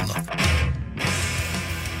Fan.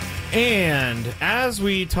 And as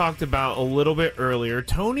we talked about a little bit earlier,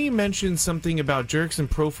 Tony mentioned something about Jurickson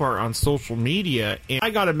Profar on social media, and I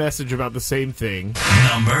got a message about the same thing.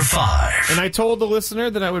 Number 5. And I told the listener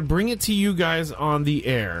that I would bring it to you guys on the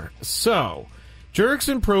air. So,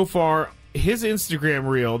 Jurickson Profar, his Instagram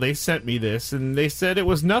reel, they sent me this, and they said it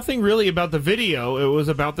was nothing really about the video, it was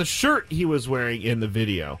about the shirt he was wearing in the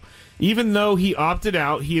video. Even though he opted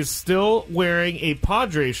out, he is still wearing a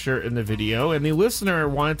Padres shirt in the video, and the listener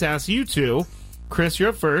wanted to ask you two, Chris, you're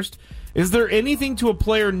up first, is there anything to a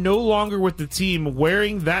player no longer with the team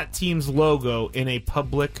wearing that team's logo in a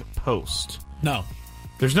public post? No.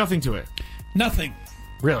 There's nothing to it? Nothing.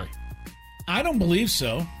 Really? I don't believe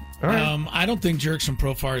so. All right. I don't think Jurickson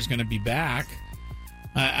Profar is going to be back.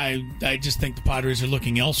 I just think the Padres are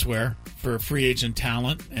looking elsewhere for free agent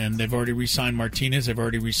talent, and they've already re-signed Martinez. They've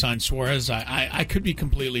already re-signed Suarez. I could be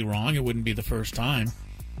completely wrong. It wouldn't be the first time.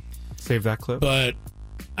 Save that clip. But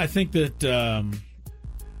I think that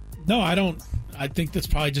no, I don't. I think that's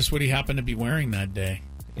probably just what he happened to be wearing that day.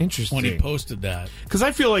 Interesting. When he posted that, because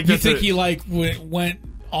I feel like you think he went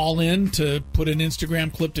all in to put an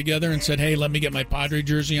Instagram clip together and said, "Hey, let me get my Padre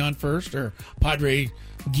jersey on first, or Padre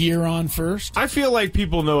gear on first." I feel like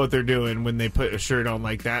people know what they're doing when they put a shirt on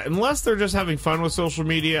like that. Unless they're just having fun with social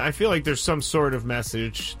media, I feel like there's some sort of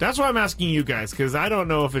message. That's why I'm asking you guys, because I don't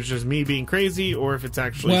know if it's just me being crazy or if it's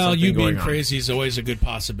actually something you going being on. crazy is always a good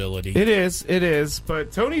possibility. It is.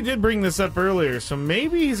 But Tony did bring this up earlier, so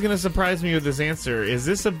maybe he's going to surprise me with this answer. Is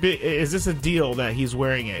this a deal that he's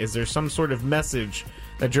wearing it? Is there some sort of message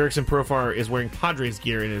that Jurickson Profar is wearing Padres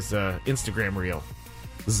gear in his Instagram reel?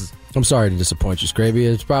 I'm sorry to disappoint you, Scraby.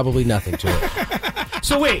 It's probably nothing to it.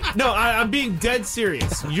 So wait, no, I'm being dead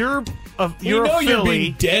serious. You're a Philly. You're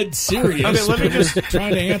being dead serious. Okay, let me just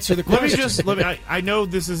trying to answer the question. I know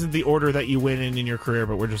this isn't the order that you went in your career,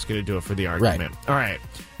 but we're just going to do it for the argument. Right. All right.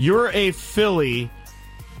 You're a Philly,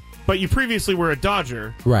 but you previously were a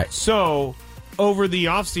Dodger. Right. So over the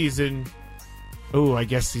offseason, I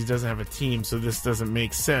guess he doesn't have a team, so this doesn't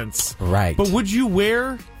make sense. Right. But would you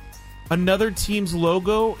wear another team's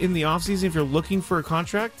logo in the offseason if you're looking for a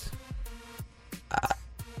contract?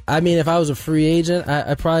 I mean, if I was a free agent,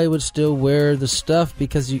 I probably would still wear the stuff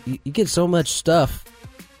because you get so much stuff,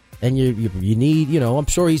 and you need, I'm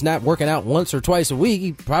sure he's not working out once or twice a week.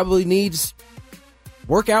 He probably needs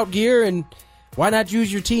workout gear, and why not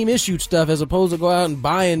use your team issued stuff as opposed to go out and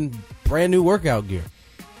buying brand new workout gear?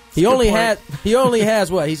 He only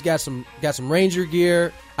has what? He's got some Ranger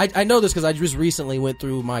gear. I know this because I just recently went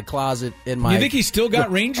through my closet in my. You think he's still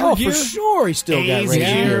got Ranger gear? Oh, for sure, he's still got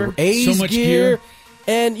Ranger gear. So much gear.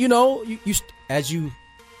 And you know, you as you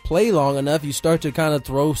play long enough, you start to kind of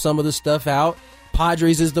throw some of the stuff out.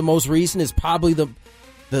 Padres is the most recent. It's probably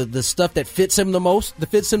the stuff that fits him the most, that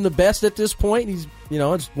fits him the best at this point. He's,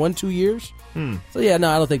 it's 1-2 years. So yeah, no,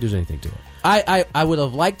 I don't think there's anything to it. I would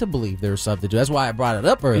have liked to believe there was something to it. That's why I brought it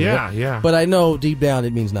up earlier. Yeah. But I know deep down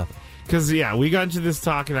it means nothing. Because, we got into this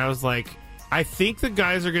talk, and I was like, I think the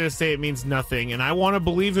guys are going to say it means nothing, and I want to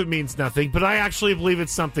believe it means nothing, but I actually believe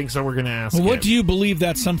it's something, so we're going to ask What him. do you believe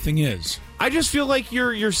that something is? I just feel like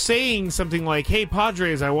you're saying something like, hey,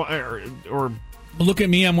 Padres, or look at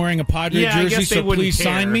me, I'm wearing a Padre jersey, so please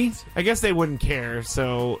sign me? I guess they wouldn't care,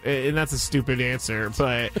 so, and that's a stupid answer,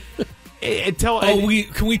 but... Can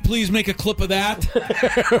we please make a clip of that?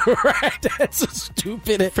 Right, that's a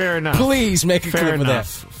stupid. Fair enough. Please make a clip of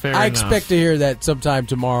that. I expect to hear that sometime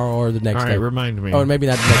tomorrow or the next day. Remind me. Oh, maybe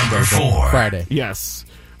not the next day. Friday. Yes.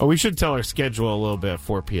 Oh, we should tell our schedule a little bit at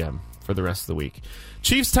 4 p.m. for the rest of the week.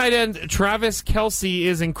 Chiefs tight end Travis Kelce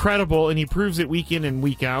is incredible, and he proves it week in and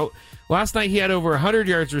week out. Last night, he had over 100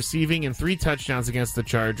 yards receiving and 3 touchdowns against the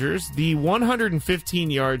Chargers. The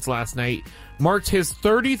 115 yards last night marked his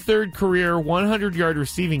 33rd career 100-yard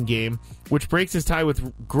receiving game, which breaks his tie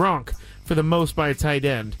with Gronk for the most by a tight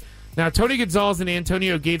end. Now, Tony Gonzalez and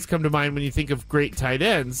Antonio Gates come to mind when you think of great tight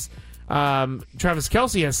ends. Travis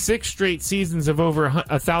Kelce has 6 straight seasons of over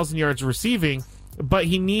 1,000 yards receiving, but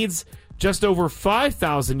he needs just over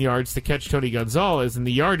 5,000 yards to catch Tony Gonzalez in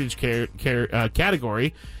the yardage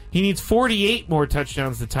category. He needs 48 more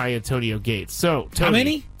touchdowns to tie Antonio Gates. So, Tony, how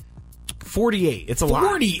many? 48. It's a 48? lot.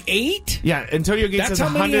 48? Yeah, Antonio Gates That's has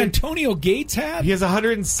how many Antonio Gates had? He has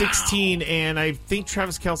 116, and I think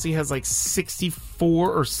Travis Kelce has like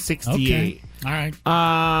 64 or 68. Okay.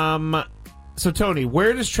 All right. So, Tony,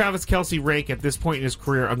 where does Travis Kelce rank at this point in his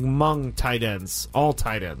career among tight ends, all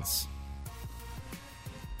tight ends?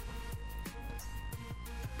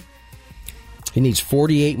 He needs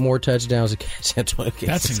 48 more touchdowns to catch Antonio Gates.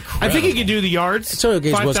 That's incredible. I think he can do the yards. Antonio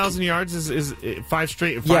Gates 5,000 yards is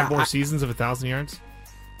 5 more seasons of 1,000 yards.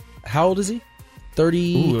 How old is he?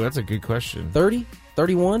 30? Ooh, that's a good question. 30?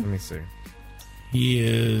 31? Let me see. He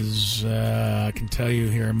is, I can tell you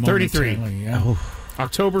here, 33. Yeah. Oh.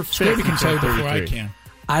 October 5th. Maybe can tell you before I can.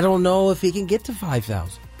 I don't know if he can get to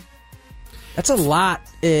 5,000. That's a lot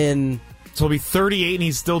in... So he'll be 38 and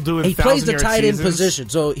he's still doing 1,000 He plays the yard tight end seasons. position,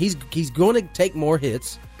 so he's going to take more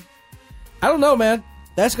hits. I don't know, man.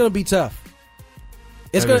 That's going to be tough.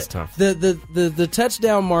 That is tough. The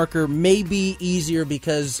touchdown marker may be easier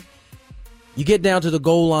because you get down to the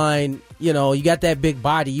goal line, you got that big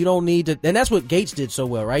body. You don't need to, and that's what Gates did so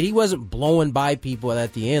well, right? He wasn't blowing by people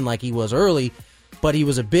at the end like he was early, but he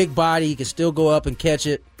was a big body. He could still go up and catch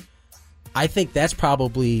it. I think that's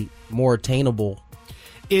probably more attainable.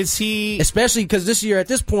 Is he, especially because this year at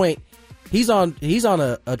this point he's on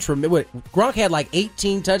a tremendous. Gronk had like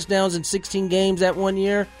 18 touchdowns in 16 games that one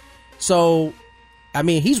year, so I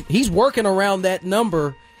mean he's working around that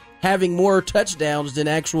number, having more touchdowns than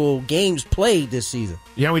actual games played this season.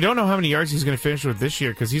 Yeah, we don't know how many yards he's going to finish with this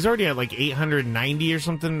year because he's already at like 890 or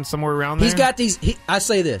something, somewhere around there. He's got these. I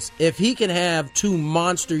say this: if he can have 2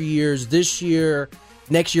 monster years this year,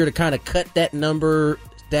 next year to kind of cut that number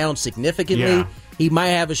down significantly, he might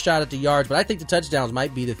have a shot at the yards. But I think the touchdowns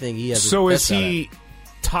might be the thing he has. So is he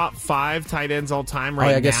top 5 tight ends all time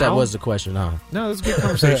right now? I guess that was the question, huh? No, that's a good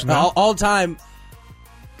conversation. all time.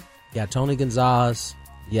 Yeah, Tony Gonzalez.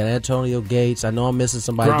 Yeah, Antonio Gates. I know I'm missing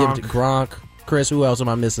somebody. Give it to Gronk. Chris, who else am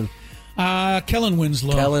I missing? Kellen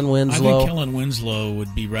Winslow. I think Kellen Winslow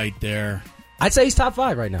would be right there. I'd say he's top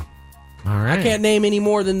 5 right now. All right. I can't name any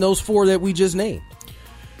more than those 4 that we just named.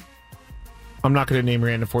 I'm not going to name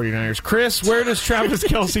random 49ers. Chris, where does Travis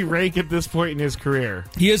Kelce rank at this point in his career?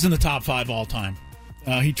 He is in the top 5 all time.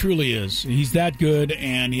 He truly is. He's that good,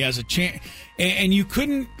 and he has a chance. And you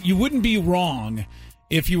wouldn't be wrong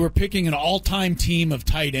if you were picking an all-time team of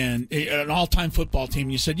tight end, an all-time football team,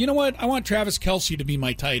 and you said, you know what, I want Travis Kelce to be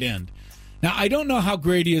my tight end. Now, I don't know how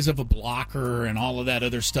great he is of a blocker and all of that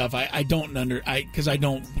other stuff. I don't because I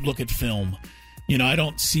don't look at film. I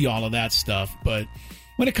don't see all of that stuff. But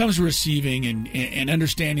when it comes to receiving and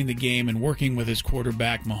understanding the game and working with his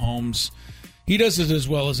quarterback, Mahomes, he does it as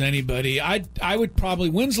well as anybody. I would probably,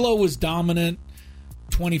 Winslow was dominant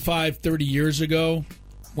 25, 30 years ago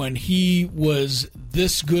when he was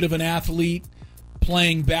this good of an athlete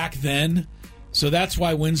playing back then. So that's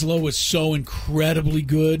why Winslow was so incredibly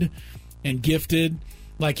good and gifted.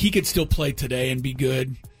 Like, he could still play today and be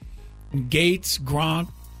good. Gates, Gronk.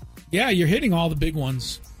 Yeah, you're hitting all the big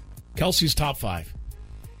ones. Kelce's top 5.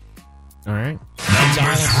 All right.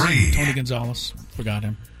 Tony Gonzalez. Forgot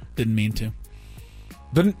him. Didn't mean to.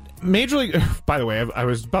 The Major League. By the way, I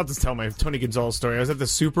was about to tell my Tony Gonzalez story. I was at the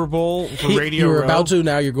Super Bowl for Radio Row. You were about to.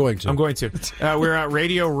 Now you're going to. I'm going to. We were at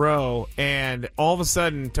Radio Row, and all of a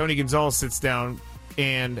sudden, Tony Gonzalez sits down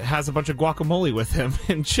and has a bunch of guacamole with him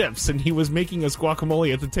and chips, and he was making us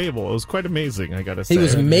guacamole at the table. It was quite amazing, I gotta say. He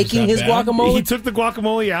was making his guacamole? He took the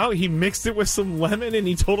guacamole out, he mixed it with some lemon, and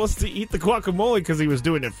he told us to eat the guacamole because he was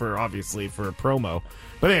doing it for a promo.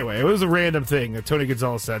 But anyway, it was a random thing that Tony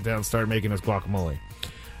Gonzalez sat down and started making us guacamole.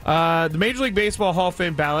 The Major League Baseball Hall of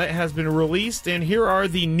Fame ballot has been released, and here are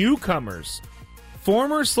the newcomers.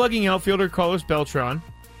 Former slugging outfielder Carlos Beltran,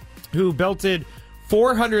 who belted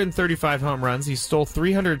 435 home runs. He stole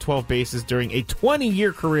 312 bases during a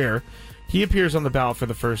 20-year career. He appears on the ballot for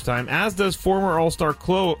the first time, as does former All-Star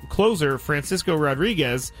closer Francisco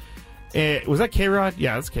Rodriguez. Was that K-Rod?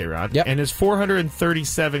 Yeah, that's K-Rod. Yep. And his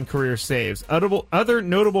 437 career saves. Other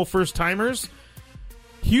notable first-timers: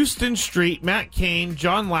 Houston Street, Matt Cain,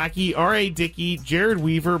 John Lackey, R.A. Dickey, Jared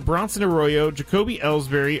Weaver, Bronson Arroyo, Jacoby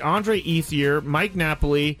Ellsbury, Andre Ethier, Mike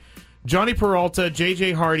Napoli, Johnny Peralta,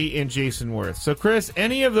 J.J. Hardy, and Jason Worth. So, Chris,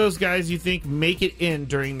 any of those guys you think make it in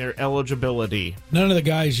during their eligibility? None of the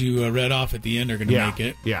guys you read off at the end are going to make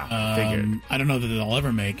it. Yeah, I don't know that they'll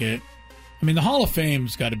ever make it. I mean, the Hall of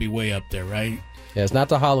Fame's got to be way up there, right? Yeah, it's not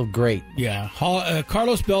the Hall of Great. Yeah,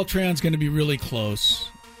 Carlos Beltran's going to be really close,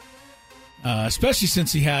 especially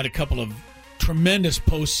since he had a couple of tremendous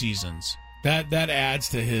postseasons. That adds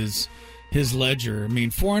to his ledger. I mean,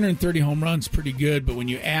 430 home runs, pretty good, but when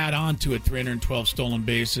you add on to it 312 stolen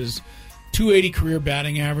bases, 280 career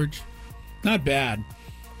batting average, not bad.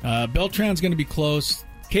 Beltran's going to be close.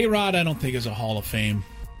 K-Rod, I don't think is a Hall of Fame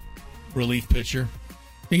relief pitcher.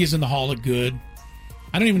 I think he's in the Hall of Good.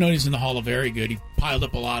 I don't even know he's in the Hall of Very Good. He piled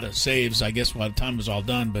up a lot of saves, I guess, by the time it was all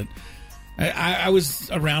done, but I was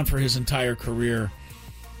around for his entire career.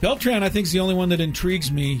 Beltran, I think, is the only one that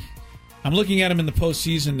intrigues me. I'm looking at him in the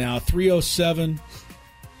postseason now. 307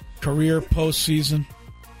 career postseason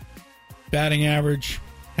batting average.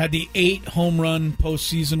 Had the 8 home run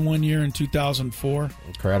postseason one year in 2004.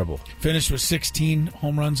 Incredible. Finished with 16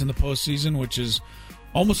 home runs in the postseason, which is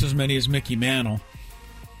almost as many as Mickey Mantle.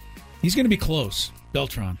 He's going to be close,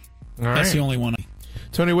 Beltran. That's the only one.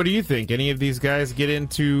 Tony, what do you think? Any of these guys get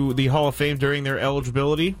into the Hall of Fame during their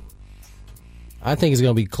eligibility? I think it's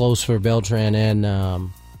going to be close for Beltran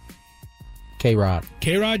and K-Rod.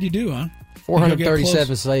 K-Rod, you do, huh?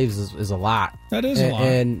 437 saves is a lot. That is a lot.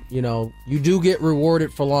 And, you do get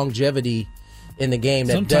rewarded for longevity in the game.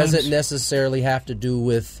 That Sometimes. doesn't necessarily have to do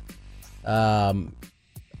with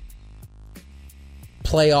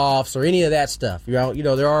playoffs or any of that stuff. There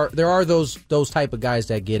are those type of guys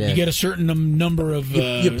that get in. You get a certain number of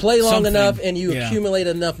you play long enough and you accumulate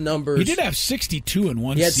enough numbers. He did have 62 in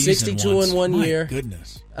one season. He had 62 once. in one year. My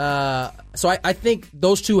goodness. So I think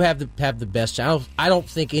those two have the best chance. I don't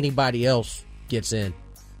think anybody else gets in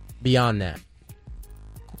beyond that.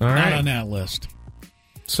 All right. Not on that list.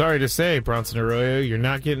 Sorry to say, Bronson Arroyo, you're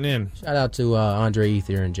not getting in. Shout out to Andre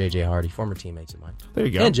Ethier and J.J. Hardy, former teammates of mine. There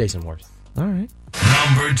you go. And Jason Worth. All right.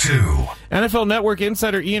 Number 2. NFL Network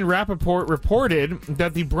insider Ian Rappaport reported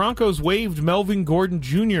that the Broncos waived Melvin Gordon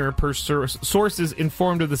Jr. per sources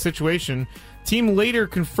informed of the situation. Team later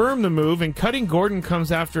confirmed the move, and cutting Gordon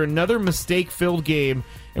comes after another mistake-filled game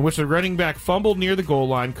in which the running back fumbled near the goal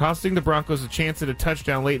line, costing the Broncos a chance at a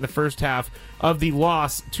touchdown late in the first half of the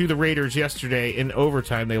loss to the Raiders yesterday. In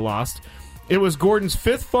overtime, they lost. It was Gordon's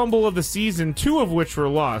 5th fumble of the season, 2 of which were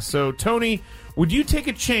lost. So, Tony, would you take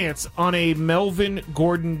a chance on a Melvin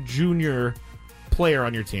Gordon Jr. player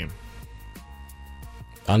on your team?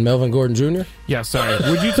 On Melvin Gordon Jr.? Yeah, sorry.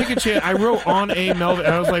 Would you take a chance? I wrote on a Melvin.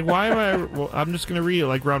 I was like, why am I? Well, I'm just going to read it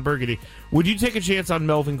like Ron Burgundy. Would you take a chance on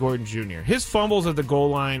Melvin Gordon Jr.? His fumbles at the goal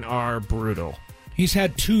line are brutal. He's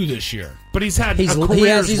had 2 this year. But he's had He's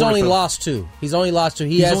only lost 2. He's only lost 2.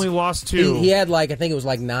 He's only lost 2. He had I think it was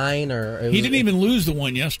 9 or... He didn't even lose the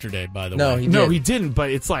one yesterday, by the way. No, he didn't,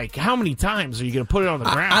 but it's like, how many times are you going to put it on the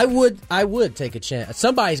ground? I would take a chance.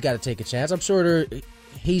 Somebody's got to take a chance. I'm sure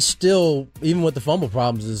he's still, even with the fumble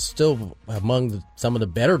problems, is still among some of the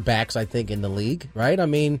better backs, I think, in the league, right? I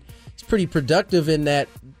mean, he's pretty productive in that,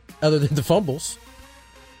 other than the fumbles.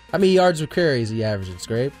 How many yards per carry is he averaging,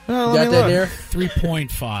 Scrape? Well, you got that there?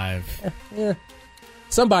 3.5. Yeah.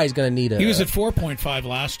 Somebody's going to need He was at 4.5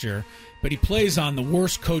 last year, but he plays on the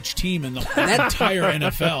worst coach team in the entire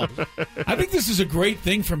NFL. I think this is a great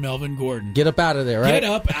thing for Melvin Gordon. Get up out of there, right? Get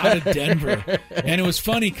up out of Denver. And it was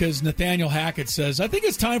funny because Nathaniel Hackett says, I think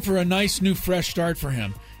it's time for a nice, new, fresh start for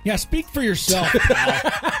him. Yeah, speak for yourself,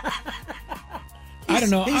 pal. I don't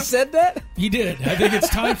know. He said that? He did. I think it's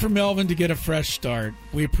time for Melvin to get a fresh start.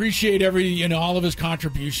 We appreciate all of his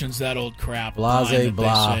contributions, that old crap. Blase,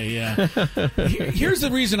 blah. Say, yeah. Here's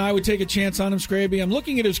the reason I would take a chance on him, Scraby. I'm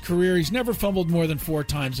looking at his career. He's never fumbled more than 4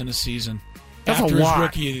 times in a season. That's after a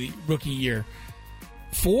lot. his rookie year.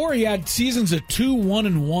 4, he had seasons of 2, 1,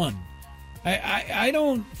 and 1. I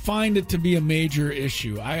don't find it to be a major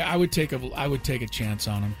issue. I would take a chance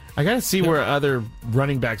on him. I got to see where other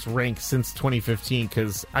running backs rank since 2015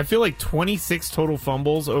 because I feel like 26 total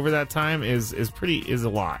fumbles over that time is a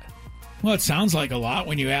lot. Well, it sounds like a lot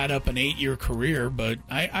when you add up an 8-year career, but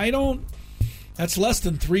I don't. That's less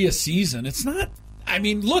than 3 a season. It's not. I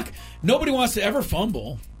mean, look, nobody wants to ever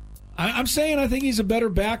fumble. I'm saying I think he's a better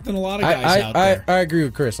back than a lot of guys out there. I agree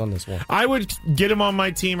with Chris on this one. I would get him on my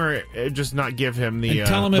team or just not give him the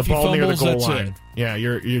tell him if he ball near the fumbles, goal that's line. it. Yeah,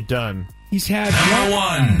 you're done. He's had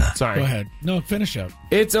one. Sorry. Go ahead. No, finish up.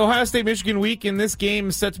 It's Ohio State-Michigan week, and this game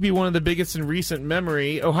is set to be one of the biggest in recent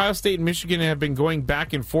memory. Ohio State and Michigan have been going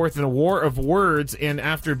back and forth in a war of words, and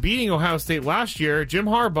after beating Ohio State last year, Jim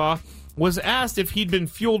Harbaugh was asked if he'd been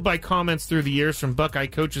fueled by comments through the years from Buckeye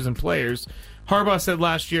coaches and players. Harbaugh said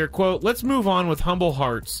last year, quote, "Let's move on with humble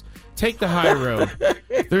hearts. Take the high road.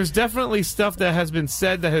 There's definitely stuff that has been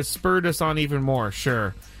said that has spurred us on even more,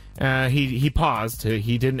 sure." He paused.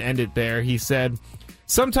 He didn't end it there. He said,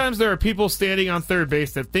 "Sometimes there are people standing on third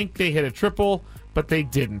base that think they hit a triple, but they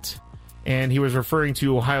didn't." And he was referring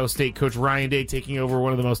to Ohio State coach Ryan Day taking over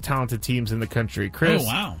one of the most talented teams in the country. Chris, oh,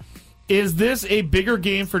 wow. Is this a bigger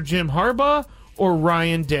game for Jim Harbaugh or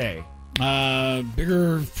Ryan Day? Harbaugh's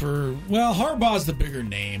the bigger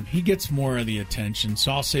name. He gets more of the attention,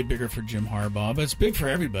 so I'll say bigger for Jim Harbaugh. But it's big for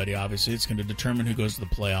everybody, obviously. It's going to determine who goes to the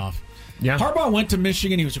playoff. Yeah. Harbaugh went to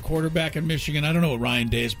Michigan. He was a quarterback in Michigan. I don't know what Ryan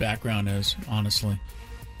Day's background is, honestly.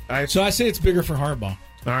 So I say it's bigger for Harbaugh.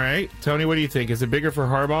 All right. Tony, what do you think? Is it bigger for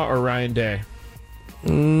Harbaugh or Ryan Day?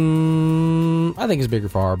 I think it's bigger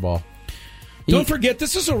for Harbaugh. Don't forget,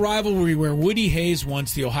 this is a rivalry where Woody Hayes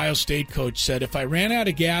once, the Ohio State coach, said, if I ran out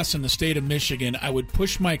of gas in the state of Michigan, I would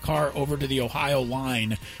push my car over to the Ohio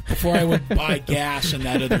line before I would buy gas in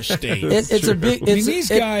that other state. This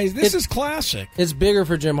is classic. It's bigger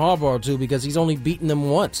for Jim Harbaugh, too, because he's only beaten them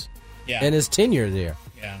once in his tenure there.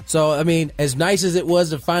 Yeah. So, I mean, as nice as it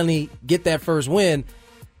was to finally get that first win,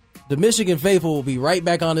 the Michigan faithful will be right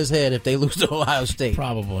back on his head if they lose to Ohio State.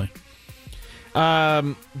 Probably.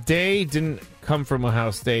 Day didn't come from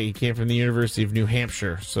Ohio State. He came from the University of New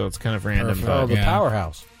Hampshire, so it's kind of random.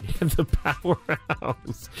 Powerhouse. The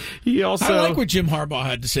powerhouse. He also. I like what Jim Harbaugh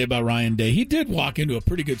had to say about Ryan Day. He did walk into a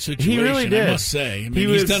pretty good situation. He really did. I must say. I mean,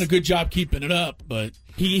 he's done a good job keeping it up, but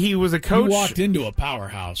he was a coach. He walked into a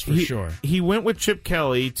powerhouse for sure. He went with Chip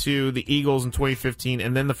Kelly to the Eagles in 2015,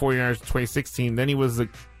 and then the 49ers in 2016. Then he was the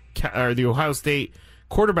Ohio State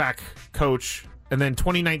quarterback coach. And then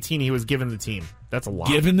 2019, he was given the team. That's a lot.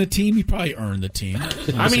 Given the team? He probably earned the team.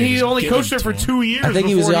 I mean, he only coached there for 2 years. I think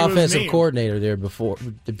he was the offensive coordinator there before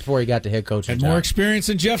he got the head coach. Had more experience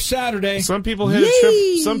than Jeff Saturday. Some people hit a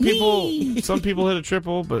triple. Some people hit a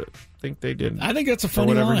triple, but I think they didn't. I think that's a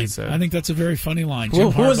funny line. He said. I think that's a very funny line.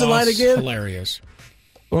 What was the line again? Hilarious.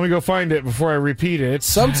 Let me go find it before I repeat it.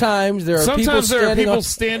 Sometimes there are people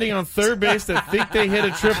standing on third base that think they hit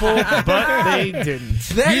a triple, but they didn't.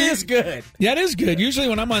 That is good. That is good. Usually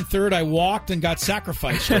when I'm on third, I walked and got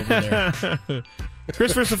sacrificed over there.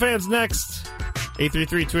 Chris vs. the Fans next.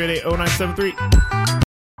 833-288-0973.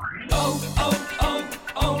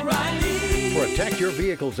 Protect your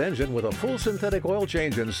vehicle's engine with a full synthetic oil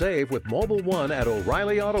change and save with Mobil 1 at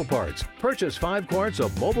O'Reilly Auto Parts. Purchase 5 quarts of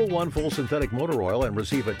Mobil 1 full synthetic motor oil and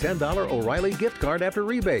receive a $10 O'Reilly gift card after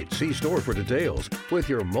rebate. See store for details. With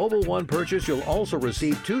your Mobil 1 purchase, you'll also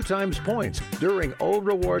receive 2 times points during Old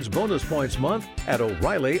Rewards Bonus Points Month at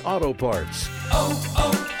O'Reilly Auto Parts.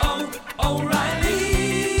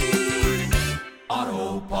 O'Reilly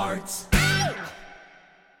Auto Parts.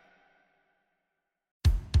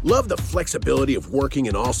 Love the flexibility of working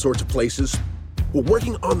in all sorts of places? Well,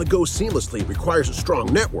 working on the go seamlessly requires a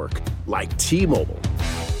strong network like T-Mobile.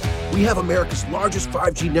 We have America's largest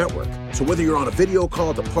 5G network, so whether you're on a video call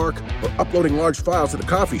at the park or uploading large files at the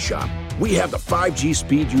coffee shop, we have the 5G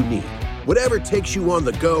speed you need. Whatever takes you on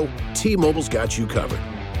the go, T-Mobile's got you covered.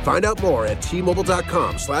 Find out more at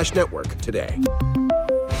T-Mobile.com/network today.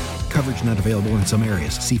 Coverage not available in some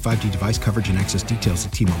areas. See 5G device coverage and access details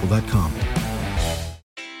at T-Mobile.com.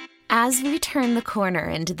 As we turn the corner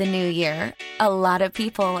into the new year, a lot of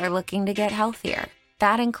people are looking to get healthier.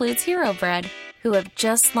 That includes Hero Bread, who have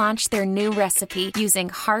just launched their new recipe using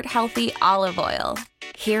heart-healthy olive oil.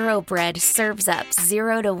 Hero Bread serves up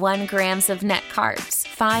 0 to 1 grams of net carbs,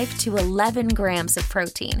 5 to 11 grams of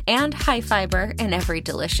protein, and high fiber in every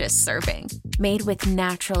delicious serving. Made with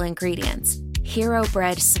natural ingredients, Hero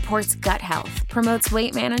Bread supports gut health, promotes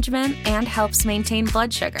weight management, and helps maintain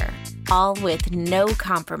blood sugar. All with no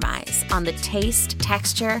compromise on the taste,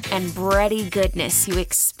 texture, and bready goodness you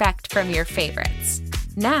expect from your favorites.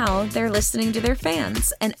 Now they're listening to their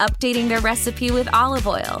fans and updating their recipe with olive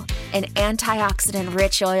oil, an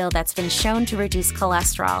antioxidant-rich oil that's been shown to reduce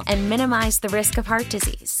cholesterol and minimize the risk of heart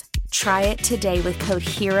disease. Try it today with code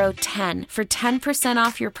HERO10 for 10%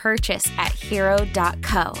 off your purchase at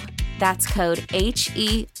hero.co. That's code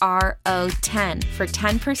HERO10 for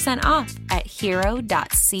 10% off at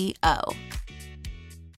hero.co.